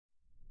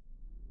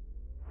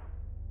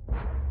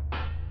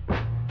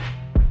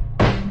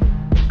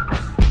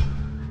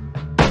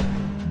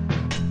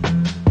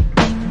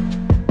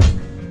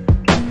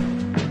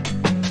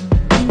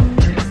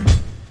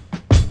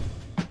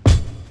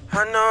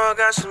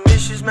got some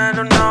issues, man,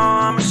 don't know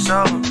I'ma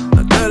solve them.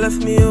 My girl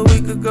left me a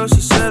week ago,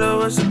 she said, oh,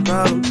 what's the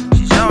problem?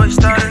 She's always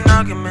starting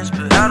arguments,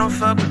 but I don't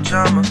fuck with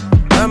drama.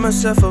 Let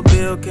myself I'll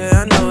be okay,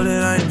 I know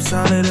that I am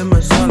solid in my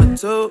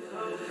solitude.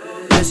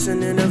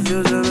 Listen,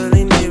 interviews, I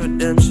really need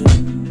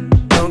redemption.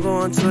 Don't go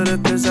on Twitter,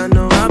 cause I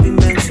know I'll be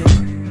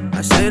mentioned.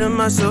 I say to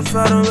myself,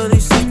 I don't really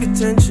seek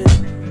attention.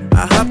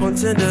 I hop on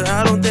Tinder,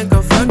 I don't think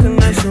I'll find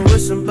connection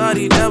with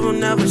somebody that will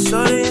never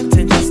show their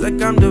intentions.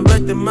 Like I'm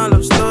directing my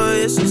love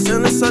story, it's just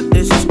endless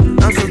auditions.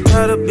 I'm so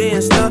tired of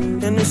being stuck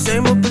in the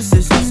same old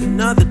positions.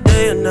 Another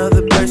day,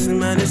 another person,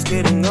 man, it's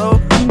getting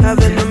old.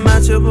 Having to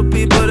match up with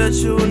people that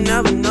you will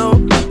never know.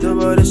 The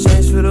world has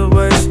changed for the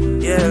worse,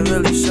 yeah, it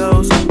really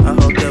shows. I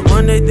hope that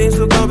one day things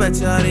will go back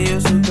to how they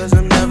used to, cause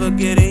I'm never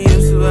getting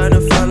used to having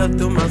to follow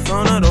through my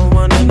phone. I don't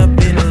wanna end up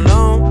being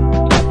alone.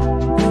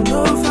 Don't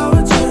know if I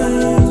would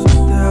change,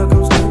 the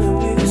outcome's gonna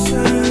be the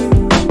same.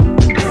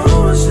 No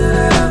one should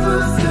ever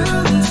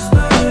feel this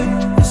way.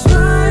 It's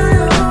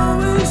mine,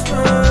 always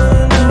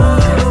mine,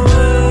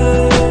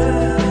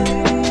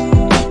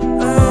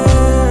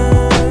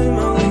 I'm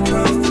only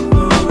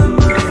comfortable in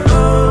my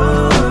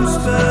own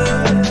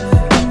space.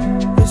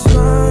 It's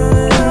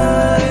mine,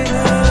 I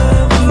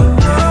have a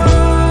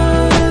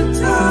hard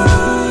time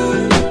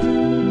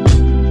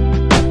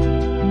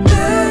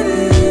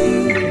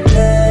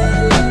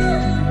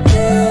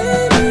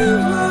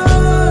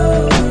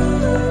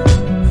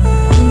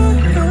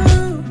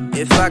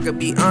If I could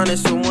be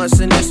honest for once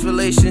in this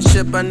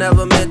relationship, I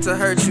never meant to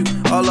hurt you.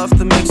 All off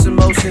the mixed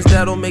emotions,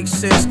 that don't make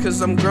sense,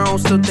 cause I'm grown,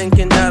 still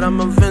thinking that I'm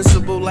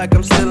invincible, like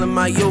I'm still in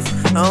my youth.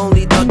 I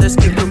only thought that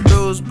skin could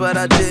bruise, but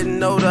I didn't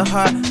know the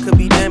heart could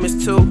be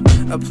damaged too.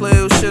 A player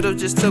who should've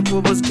just took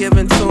what was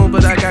given to him,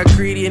 but I got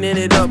greedy and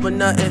ended up with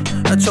nothing.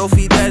 A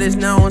trophy that is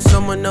now on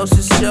someone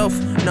else's shelf,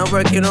 now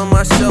working on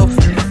myself.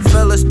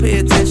 Fellas, pay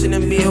attention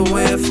and be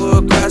aware for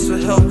a cries for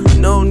help.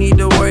 No need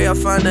to worry, I'll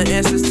find the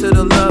answers to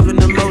the love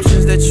and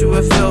emotions that you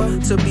have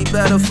felt, to be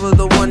better for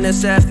the one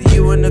that's after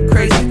you. And the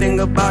crazy thing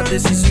about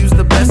this is you's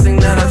the best thing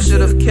that I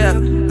should've kept.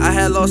 I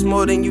had lost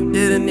more than you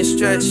did in this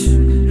stretch,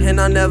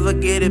 and I'll never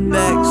get it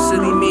back.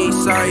 Silly me,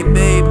 sorry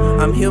babe,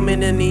 I'm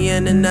human in the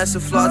end, and that's a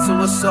flaw to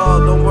us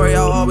all. Don't worry,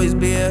 I'll always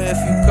be here if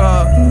you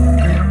call.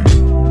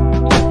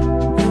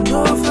 Don't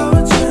know if I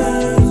would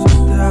change,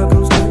 the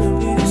outcome's gonna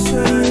be the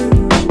same.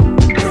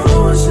 No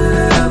one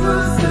should ever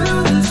feel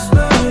this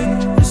way.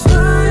 It's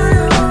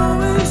mine,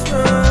 always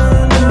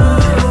mine,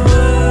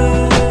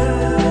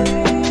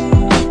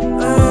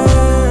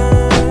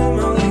 I'm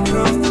only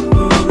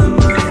comfortable in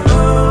my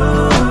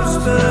own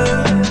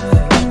space.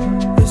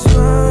 It's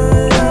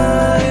mine, I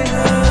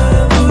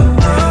have a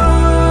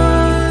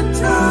hard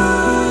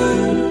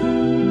time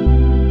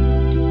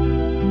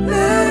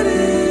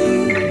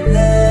letting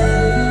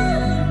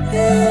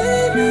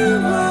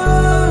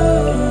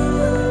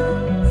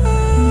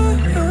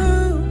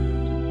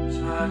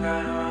so I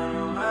gotta run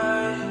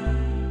away.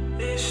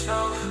 These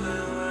don't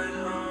feel like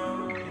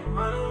home. You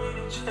wanted me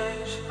to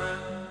change, but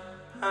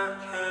I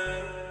can't.